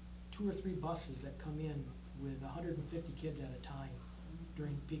 2 or 3 buses that come in with 150 kids at a time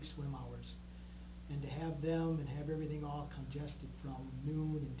during peak swim hours. And to have them and have everything all congested from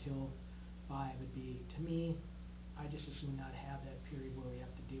noon until 5 would be, to me, I just as soon not have that period where we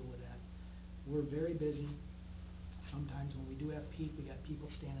have to deal with that. We're very busy. Sometimes when we do have peak, we got people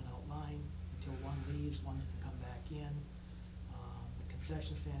standing out line until one leaves, one can come back in. The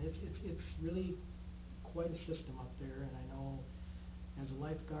concession stand, it's really quite a system up there, and I know as a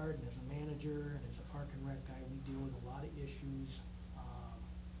lifeguard and as a manager and as a Park and Rec guy, we deal with a lot of issues,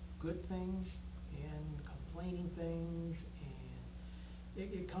 good things and complaining things, and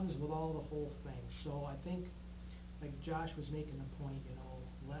it comes with all the whole thing. So I think, like Josh was making the point,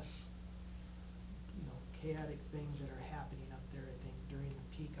 less, chaotic things that are happening up there. I think during the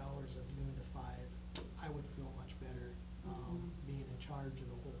peak hours of noon to 5, I would feel much better, being in charge of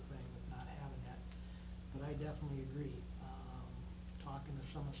the whole thing with not having that. But I definitely agree. Talking to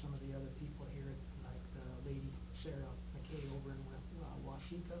some of the other people here, like the lady Sarah McKay over in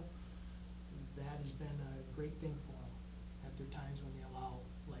Wasika, that has been a great thing for them. At their times when they allow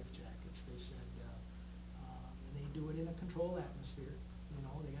life jackets, they said, and they do it in a controlled atmosphere.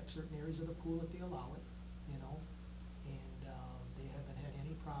 They got certain areas of the pool that they allow it, and they haven't had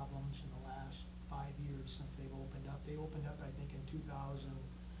any problems in the last 5 years since they've opened up. They opened up, I think, in 2007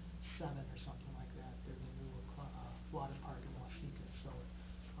 or something like that. They're the new water park in Wasika. So,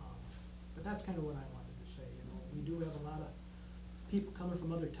 but that's kind of what I wanted to say. We do have a lot of people coming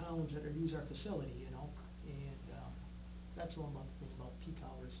from other towns that use our facility, and that's one thing about peak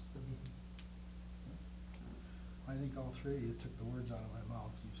hours for me. I think all three, you took the words out of my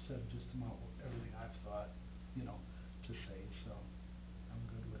mouth. You said just about everything I've thought, to say, so I'm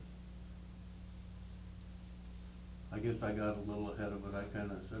good with. I guess I got a little ahead of it. I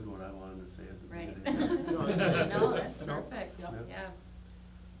kinda said what I wanted to say at the Right. beginning. No, that's perfect, Yep. yeah.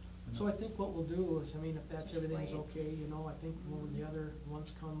 So I think what we'll do is, if that's Just everything's wait. okay, I think when the other ones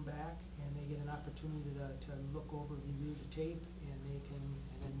come back and they get an opportunity to look over, review the tape, and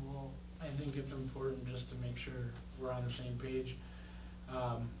then we'll. I think it's important just to make sure we're on the same page.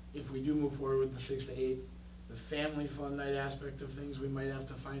 If we do move forward with the 6 to 8, the family fun night aspect of things, we might have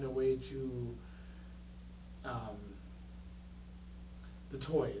to find a way to, the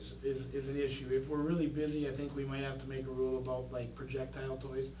toys is an issue. If we're really busy, I think we might have to make a rule about like projectile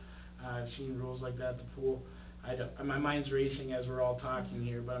toys. I've seen rules like that at the pool. My mind's racing as we're all talking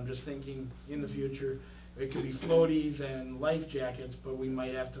here, but I'm just thinking in the future, it could be floaties and life jackets, but we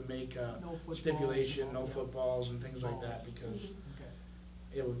might have to make a No footballs, stipulation, no yeah. footballs and things like that, because Okay.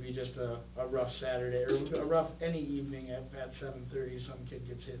 it would be just a rough Saturday, or a rough any evening at 7:30, some kid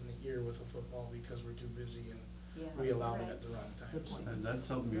gets hit in the ear with a football because we're too busy and Yeah, we allow it right. at the wrong time. Good point. And that's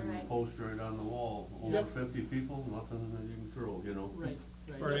something you can Right. post right on the wall. Over Yep. 50 people, nothing that you can throw, Right,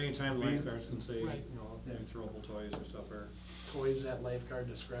 right. Or anytime lifeguards can say, Right. throwable toys or stuff, or Toys at lifeguard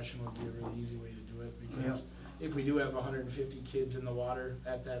discretion would be a really easy way to do it, because Yep. if we do have 150 kids in the water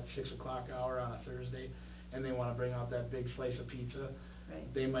at that 6 o'clock hour on a Thursday, and they wanna bring out that big slice of pizza,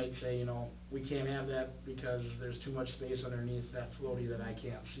 Right. they might say, we can't have that because there's too much space underneath that floaty that I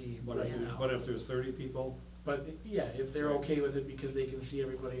can't see what right if, now. there's 30 people? But, yeah, if they're okay with it because they can see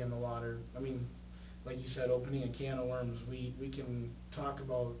everybody in the water, like you said, opening a can of worms, we can talk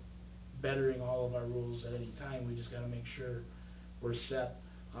about bettering all of our rules at any time, we just gotta make sure we're set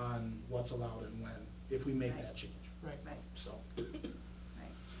on what's allowed and when, if we make Right. that change, Right. Right, so.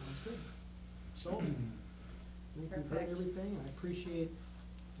 right. Sounds good. So, I think we've heard Perfect. everything. I appreciate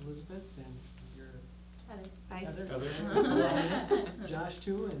Elizabeth and your Heather. Heather. Josh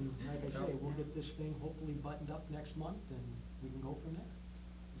too, and like I say, we'll get this thing hopefully buttoned up next month and we can go from there.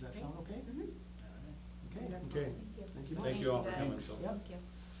 Does that sound okay? Okay. Okay. Thank you. Thank you all for coming, so. Yep.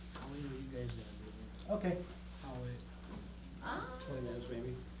 How late are you guys gonna be here? Okay. How late? 20 minutes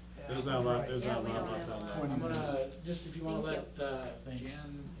maybe? Yeah, There's not a lot, there's Yeah, not we a lot don't have a on lot. that. I'm gonna, Just if you wanna Thank let, Thanks.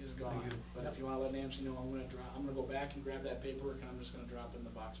 Jan is Thank gone, you. but if you wanna let Nancy know, I'm gonna go back and grab that paperwork and I'm just gonna drop it in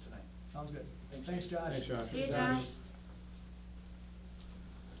the box tonight. Sounds good. Thanks. Thanks, Josh. Thanks, Josh. See you, Josh.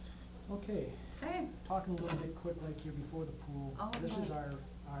 Okay. Okay. Talking a little bit quick like here before the pool. Oh, This is boy.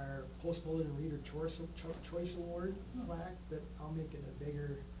 our Post Bulletin Reader Choice Award plaque, that I'll make it a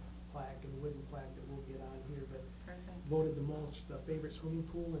bigger plaque, and wooden plaque that we'll get on here, but Perfect. voted the most, favorite swimming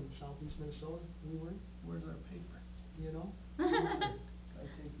pool in southeast Minnesota, we were, Where's our paper? you know? I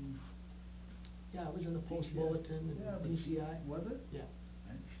think you. Yeah, it was in the Post DCI. Bulletin and Yeah, but DCI. Was it? Yeah,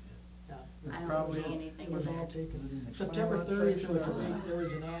 I didn't see it. yeah. I don't Probably- see anything It was in all there. taken. Was it in the September Claremont 30th section was a or- big, there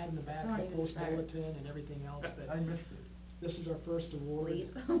was an ad in the back of Don't the even Post start. Bulletin and everything else, but I missed it. this is our first award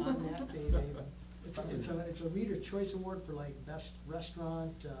Sleep. on that day, babe. It's a Reader's Choice Award for like best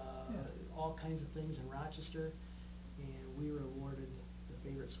restaurant, Yeah. all kinds of things in Rochester, and we were awarded the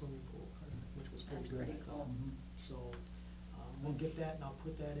favorite swimming pool, which was pretty That's good, pretty I thought. cool. So, we'll get that, and I'll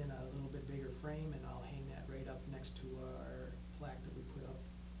put that in a little bit bigger frame, and I'll hang that right up next to our plaque that we put up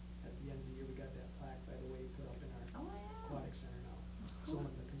at the end of the year. We got that plaque, by the way, put up in our Oh, yeah. aquatic center now, so Cool.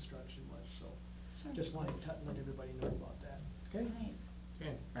 when the construction was, so. Sure. Just wanted to let everybody know about that, okay? Nice.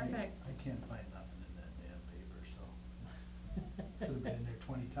 Okay. Perfect. I can't find nothing in that damn paper, so. Could've been in there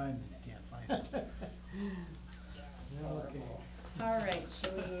 20 times and you can't find it. Okay. All right,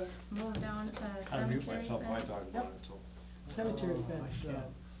 should we move down to I mute cemetery myself when I fence? talk about it, so. Cemetery Oh, I fence,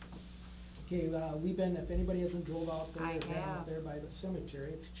 can't. okay, we've been, if anybody hasn't drove out there, I or been have. out there by the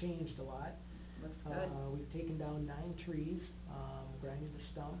cemetery, it's changed a lot. Looks good. We've taken down 9 trees, grinded the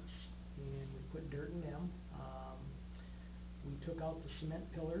stumps, and we put dirt in them. We took out the cement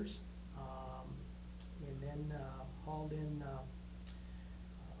pillars, and then, hauled in,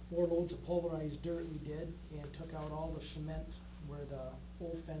 4 loads of pulverized dirt we did, and took out all the cement where the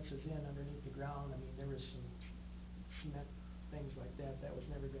old fence is in underneath the ground. I mean, there was some cement things like that was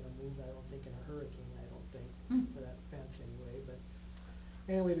never gonna move, I don't think, in a hurricane, I don't think, for that fence anyway, but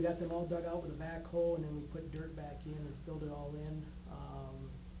anyway, we got them all dug out with a backhoe, and then we put dirt back in and filled it all in.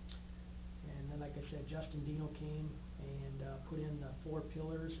 And then, like I said, Justin Dino came and, put in 4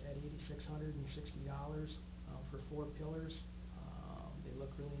 pillars at $8,660, for 4 pillars. They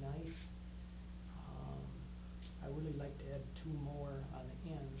look really nice. I really like to add 2 more on the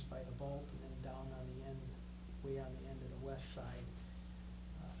ends by the vault, and then down on the end, way on the end of the west side.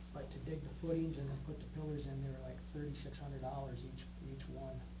 But to dig the footings and then put the pillars in, they were like $3,600 each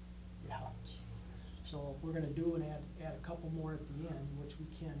one. Yeah. So if we're gonna do and add a couple more at the end, which we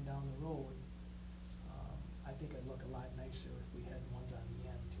can down the road, I think it'd look a lot nicer if we had ones on the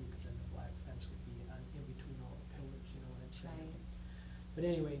end too, 'cause then the black fence would be in between all the pillars, you know what I'm saying? Right. But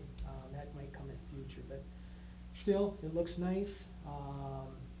anyway, that might come in the future, but still, it looks nice.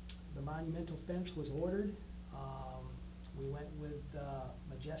 The monumental fence was ordered. We went with,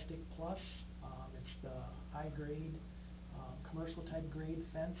 Majestic Plus. It's the high grade, commercial type grade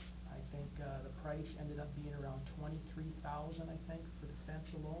fence. I think, the price ended up being around $23,000, I think, for the fence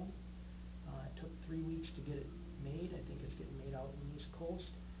alone. It took 3 weeks to get it made. I think it's getting made out in the East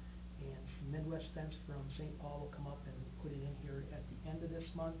Coast. And Midwest Fence from St. Paul will come up and put it in here at the end of this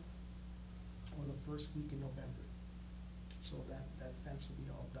month or the first week in November. So that fence will be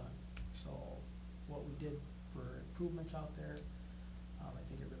all done. So what we did for improvements out there, I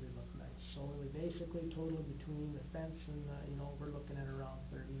think it really looked nice. So we basically total between the fence and, we're looking at around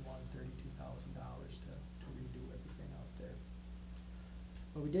 $32,000 to redo everything out there.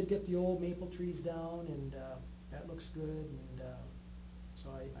 But we did get the old maple trees down, and, that looks good, and, so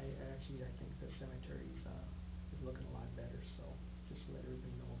I think the cemetery is looking a lot better, so just to let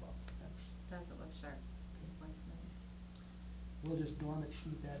everybody know about the fence. Does it look sharp? Looks nice. We'll just dormant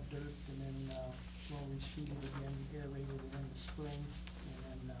seed that dirt and then, slowly seed it again, aerate it in the spring,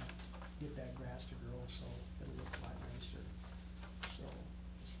 and then, get that grass to grow, so it'll look a lot nicer. So,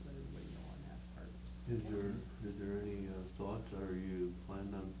 just let everybody know on that part. Is there any, thoughts, are you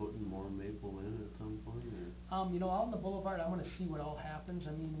planning on putting more maple in at some point, or? Out on the boulevard, I'm gonna see what all happens.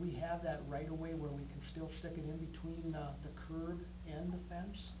 I mean, we have that right of way where we can still stick it in between, the curb and the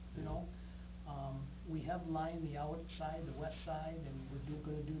fence, you know? We have lined the outside, the west side, and we're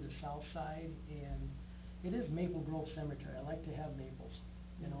gonna do the south side, and it is Maple Grove Cemetery. I like to have maples,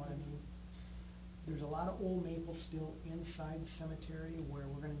 you know what I mean? There's a lot of old maples still inside the cemetery where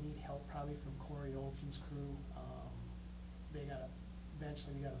we're gonna need help probably probably from Corey Olson's crew.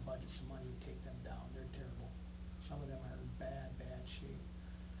 Eventually we gotta budget some money to take them down, they're terrible. Some of them are in bad shape.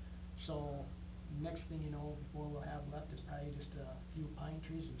 So, next thing you know, before we'll have left is probably just a few pine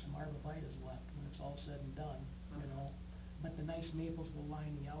trees and some arborvitaes left when it's all said and done, you know. But the nice maples will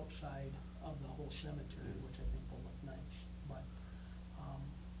line the outside of the whole cemetery, which I think will look nice, but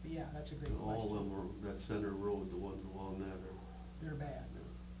yeah, that's a great question. All of them are, that center road, the ones along that are. They're bad,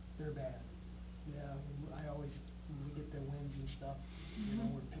 they're bad. Yeah, I always, when we get the winds and stuff, you know,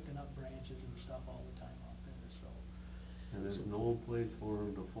 we're picking up branches and stuff all the time out there, so. And there's no place for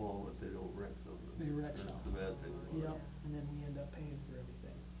them to fall if they don't wreck something. They wreck That's something. the bad thing about it. Yep, and then we end up paying for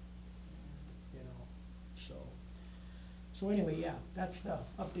everything, you know, so. So anyway, yeah, that's the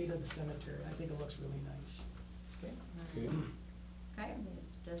update of the cemetery, I think it looks really nice, okay? Okay. Okay, the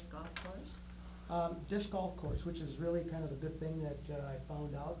disc golf course? Disc golf course, which is really kind of the good thing that, I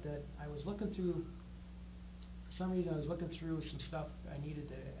found out, that I was looking through, for some reason I was looking through some stuff I needed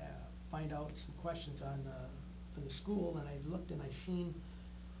to, find out some questions on, for the school, and I looked and I seen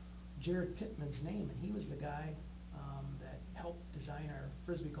Jared Pittman's name, and he was the guy, that helped design our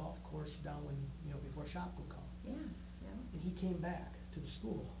Frisbee golf course down when, you know, before Shopko come. Yeah, yeah. And he came back to the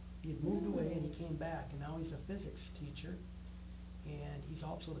school. He had moved away and he came back, and now he's a physics teacher. And he's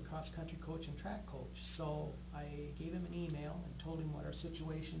also the cross-country coach and track coach. So I gave him an email and told him what our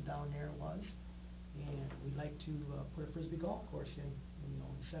situation down there was. And we'd like to, put a Frisbee golf course in, you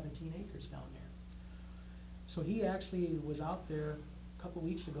know, 17 acres down there. So he actually was out there a couple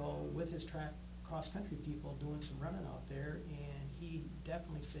weeks ago with his track cross-country people doing some running out there, and he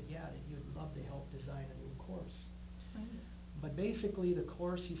definitely said, yeah, that he would love to help design a new course. But basically, the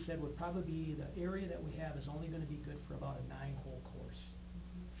course, he said, would probably be, the area that we have is only gonna be good for about a 9-hole course.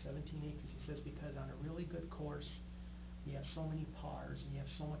 17 acres, he says, because on a really good course, you have so many pars, and you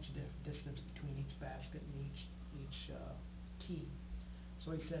have so much distance between each basket and each tee.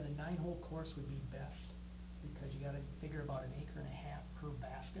 So he said a 9-hole course would be best, because you gotta figure about 1.5 acres per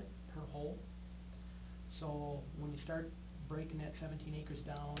basket, per hole. So when you start breaking that 17 acres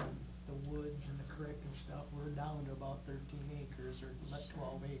down, the woods and the creek and stuff, we're down to about 13 acres or less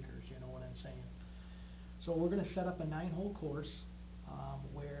 12 acres, you know what I'm saying? So we're gonna set up a 9-hole course,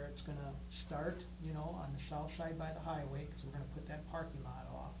 where it's gonna start, you know, on the south side by the highway, 'cause we're gonna put that parking lot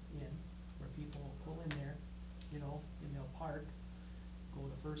off in, where people will pull in there, you know, and they'll park, go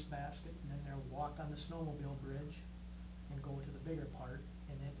to the first basket, and then they'll walk on the snowmobile bridge and go to the bigger part,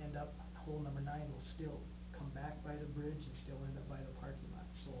 and then end up, hole number 9 will still come back by the bridge and still end up by the parking lot,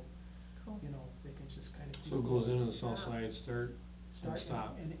 so, Cool. you know, they can just kinda keep So it goes going. into the south side, start and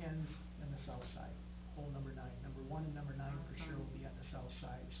stop. And ends on the south side, hole number 9. Number 1 and number 9 for sure will be on the south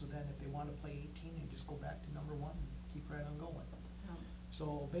side, so then if they wanna play 18, they just go back to number 1 and keep right on going. Oh,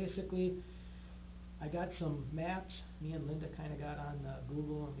 So basically, I got some maps, me and Linda kinda got on,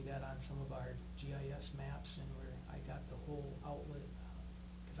 Google, and we got on some of our GIS maps, and I got the whole outlet,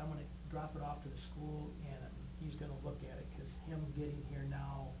 'cause I'm gonna drop it off to the school, and he's gonna look at it, 'cause him getting here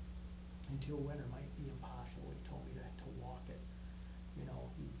now until winter might be impossible. He told me to walk it, you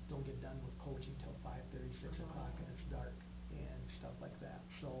know, he don't get done with coaching till 5:30, 6 o'clock, and it's dark, and stuff like that.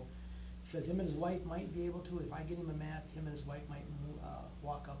 So, he says him and his wife might be able to, if I get him a map, him and his wife might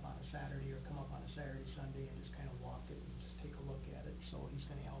walk up on a Saturday, or come up on a Saturday, Sunday, and just kinda walk it and just take a look at it, so he's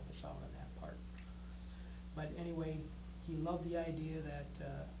gonna help us out on that part. But anyway, he loved the idea that,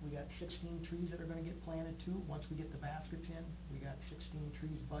 we got 16 trees that are gonna get planted too, once we get the baskets in. We got 16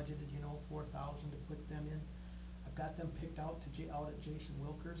 trees budgeted, you know, 4,000 to put them in. I've got them picked out out at Jason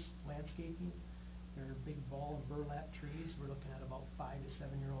Wilkers Landscaping. They're big ball and burlap trees. We're looking at about 5 to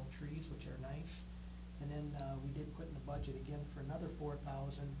 7-year-old trees, which are nice. And then, we did put in the budget again for another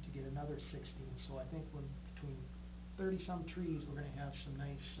 4,000 to get another 16. So I think when, between 30-some trees, we're gonna have some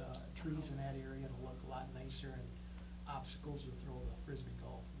nice, trees in that area, and it'll look a lot nicer, and obstacles to throw the Frisbee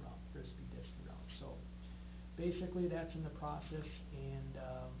golf around, Frisbee disc around. So basically, that's in the process, and,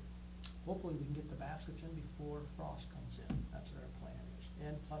 hopefully we can get the baskets in before frost comes in. That's what our plan is.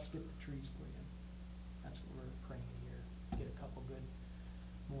 And plus get the trees put in. That's what we're praying here. Get a couple good,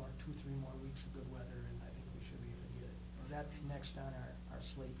 2-3 more weeks of good weather, and I think we should be able to get it. That's next on our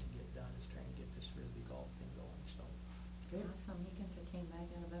slate to get done, is trying to get this Frisbee golf thing going, so. Okay. awesome, he couldn't have came back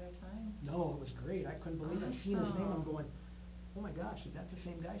at a better time. No, it was great. I couldn't believe it. I seen his name, I'm Awesome. going, oh my gosh, is that the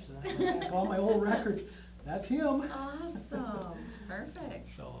same guy? So then I went back all my old records. That's him. Awesome, perfect.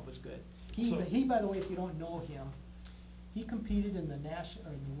 So it was good. He, by the way, if you don't know him, he competed in the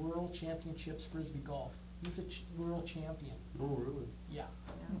World Championships Frisbee golf. He's a world champion. Oh, really? Yeah.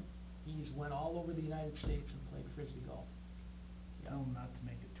 Yeah. He's went all over the United States and played Frisbee golf. Tell him not to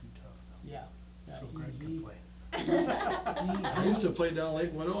make it too tough, though. Yeah, yeah, So he- Greg he- can play. I used to play down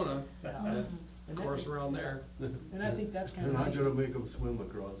Lake Winona, Yeah. of course around there. And I think that's kinda And I'm nice. gonna make them swim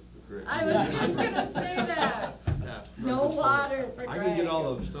across the creek. I was just gonna say that. Yeah. No water for I can get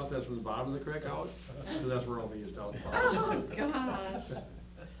all Greg. the stuff that's from the bottom of the creek out, 'cause that's where all the used out. Oh, gosh.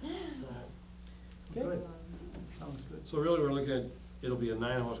 Good. Sounds good. So really, we're looking at, it'll be a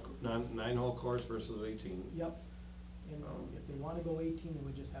nine-hole course versus 18. Yep, and Um, if they wanna go 18, then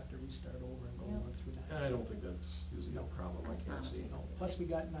we just have to restart over and go Yep. over through nine. I don't think that's usually a problem, I can't see. No, plus we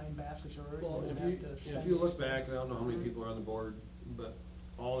got 9 baskets already, Well, we're if gonna you, have to if spend you look 6. back, I don't know how many people are on the board, but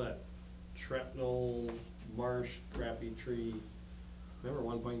all that shrapnel, marsh, crappy tree. Remember at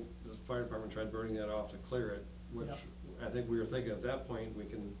one point, the fire department tried burning that off to clear it, which Yep. I think we were thinking at that point, we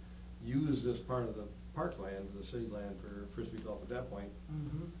can use this part of the parkland, the city land for frisbee golf at that point,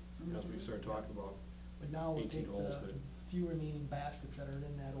 Mm-hmm. as we start talking about. But now we'll 18 take holes, the but- few remaining baskets that are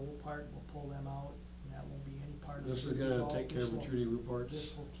in that old part, we'll pull them out, and that won't be any part of the This is frisbee gonna golf. take care of This will- Judy reports.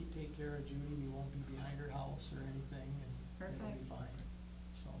 This will take care of Judy, we won't be behind her house or anything, and it'll be Perfect. fine,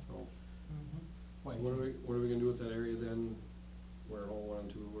 so. So, Mhm. so what are we gonna do with that area then, where hole 1 and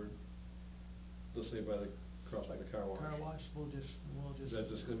 2 were, let's say by the, across by the car wash? Car wash, we'll just. Is that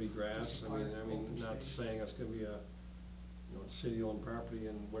just gonna be grass? just a I park, mean, open not space. saying it's gonna be a, you know, city-owned property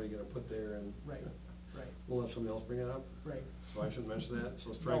and what are you gonna put there and. Right, right, We'll let somebody else bring it up, right. so I shouldn't mention that,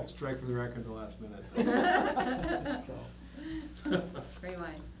 so No. Strike from the record at the last minute. So,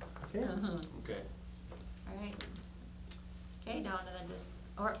 Rewind. Okay. Okay. All right. Okay, down to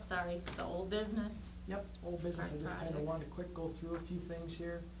the sorry, the old business. Yep, old business, I Current just kinda project. wanted to quick go through a few things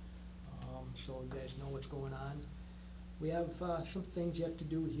here, so you guys know what's going on. We have, some things yet to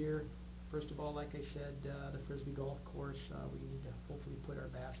do here. First of all, like I said, the frisbee golf course, we need to hopefully put our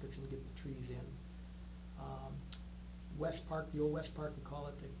baskets and get the trees in. West Park, the old West Park, we call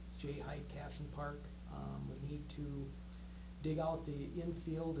it the J. Hyde Casson Park, we need to dig out the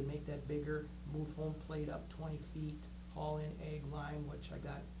infield and make that bigger, move home plate up 20 feet, haul in egg lime, which I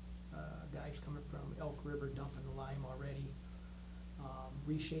got, guys coming from Elk River dumping the lime already.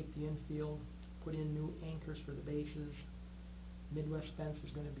 Reshape the infield, put in new anchors for the bases. Midwest fence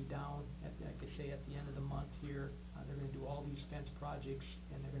is gonna be down at, like I say, at the end of the month here. They're gonna do all these fence projects,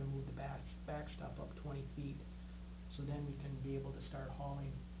 and they're gonna move the backstop up 20 feet. So then we can be able to start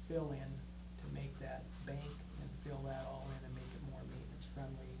hauling fill in to make that bank and fill that all in and make it more maintenance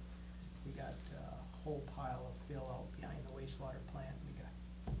friendly. We got a whole pile of fill out behind the wastewater plant.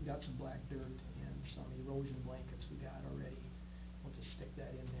 We got some black dirt and some erosion blankets we got already. We'll just stick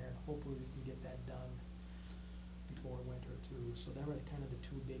that in there, and hopefully we can get that done before winter too. So them are kind of the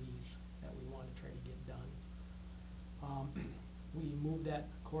two biggies that we want to try to get done. We moved that,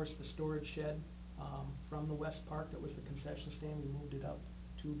 of course, the storage shed, from the West Park, that was the concession stand, we moved it up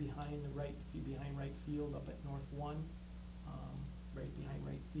to behind right field, up at North 1, right behind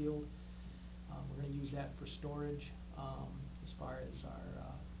right field. We're gonna use that for storage, as far as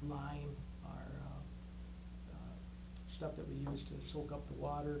our, lime, our, stuff that we use to soak up the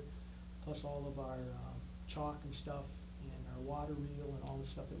water, plus all of our, chalk and stuff, and our water reel and all the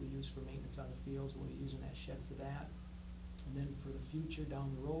stuff that we use for maintenance on the fields. We'll be using that shed for that. And then for the future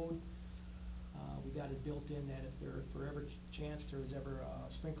down the road, we got it built in that if there, for ever chance there was ever a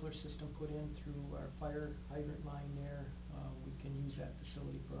sprinkler system put in through our fire hydrant line there, we can use that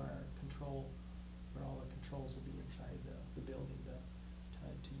facility for our control, where all the controls will be inside the building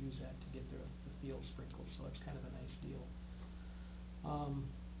to use that to get the field sprinkled, so it's kind of a nice deal.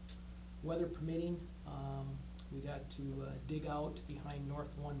 Weather permitting, we got to dig out behind North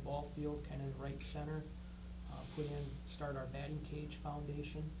 1 ball field, kind of right center, start our batting cage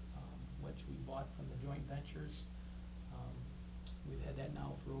foundation, which we bought from the joint ventures. We've had that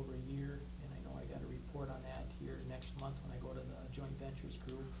now for over a year, and I know I got a report on that here next month when I go to the joint ventures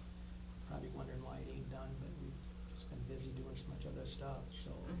group. Probably wondering why it ain't done, but we've just been busy doing so much other stuff,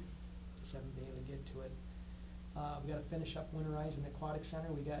 so just haven't been able to get to it. We gotta finish up winterizing the aquatic center.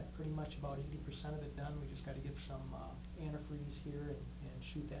 We got pretty much about 80% of it done. We just gotta get some, antifreeze here and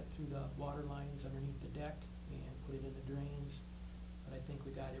shoot that through the water lines underneath the deck and put it in the drains. But I think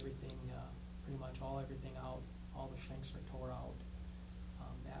we got everything, pretty much everything out. All the sinks are tore out,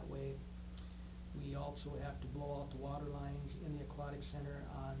 that way. We also have to blow out the water lines in the aquatic center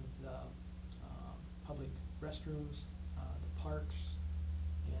on the, public restrooms, the parks,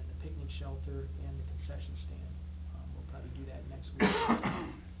 and the picnic shelter, and the concession stand. We'll probably do that next week.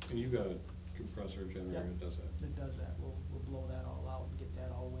 And you got a compressor generator that does that? That does that. We'll blow that all out and get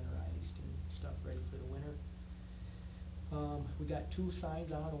that all winterized and stuff ready for the winter. We got 2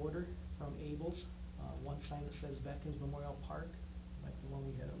 signs on order from Abel's. One sign that says Veterans Memorial Park, like the one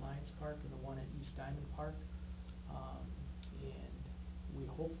we had at Lions Park and the one at East Diamond Park. And we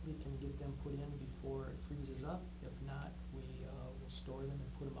hopefully can get them put in before it freezes up. If not, we, will store them and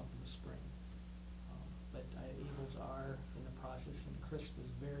put them up in the spring. But Abel's are in the process, and Chris was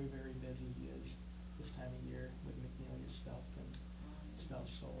very, very busy. He is this time of year with McNelia stuff and stuff,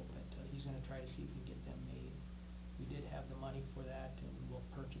 so, but, he's gonna try to see if he can get them made. We did have the money for that, and we'll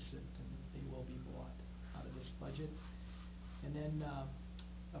purchase it, and they will be bought out of this budget. And then,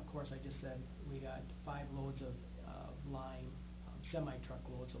 of course, I just said, we got 5 loads of, lime, semi-truck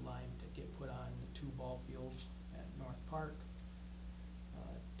loads of lime to get put on the 2 ball fields at North Park.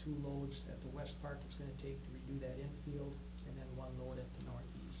 2 loads at the West Park it's gonna take to redo that infield, and then 1 load at the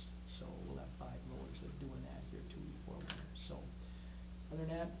northeast. So we'll have 5 loads of doing that here too before winter, so. Other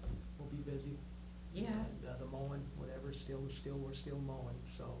than that, we'll be busy. Yeah. And, the mowing, whatever, we're still mowing,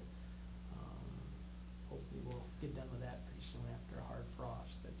 so, hopefully we'll get done with that pretty soon after a hard frost,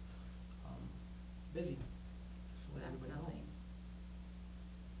 but, busy, just to let everybody know. Definitely.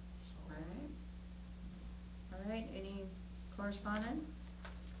 So. All right, any correspondence?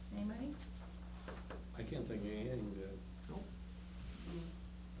 Anybody? I can't think of anything that Nope.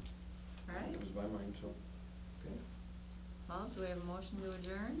 All right, comes to my mind, so. well, do we have a motion to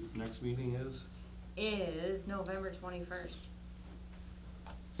adjourn? Next meeting is? Is November 21st.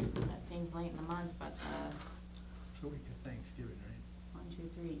 That seems late in the month, but, So week of Thanksgiving, right? 1, 2,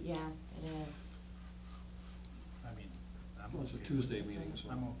 3, yeah, it is. I mean, I'm Well, it's a okay Tuesday with it. meeting, so.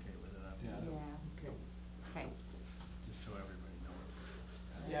 I'm okay with it, Yeah. Okay. Okay. just so everybody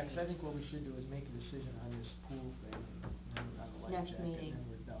knows. Yeah, 'cause I think what we should do is make a decision on this pool thing, and then on the life Next jacket, meeting. and then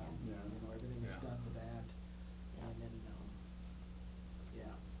we're done. Yeah. You know, everything is Yeah. done with that, and then,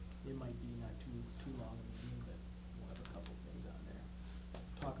 yeah, it might be not too long a meeting, but we'll have a couple things on there.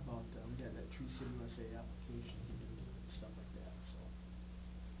 Talk about, we got that Tree City USA application to get into and stuff like that, so.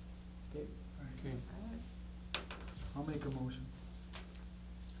 Okay. Okay. All right. I'll make a motion.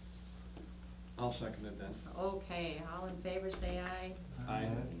 I'll second it then. Okay, all in favor say aye. Aye.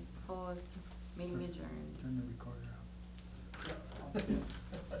 Opposed, meeting adjourned. Turn the recorder on.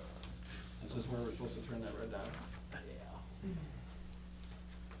 Is this where we're supposed to turn that red dot? Yeah.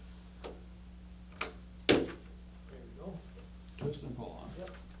 There we go. Twist and pull on. Yep.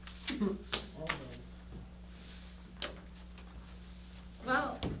 All done.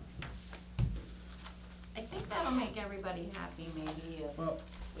 Well, I think that'll make everybody happy maybe if Well,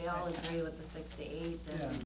 we all agree with the 6 to 8 and. Yeah.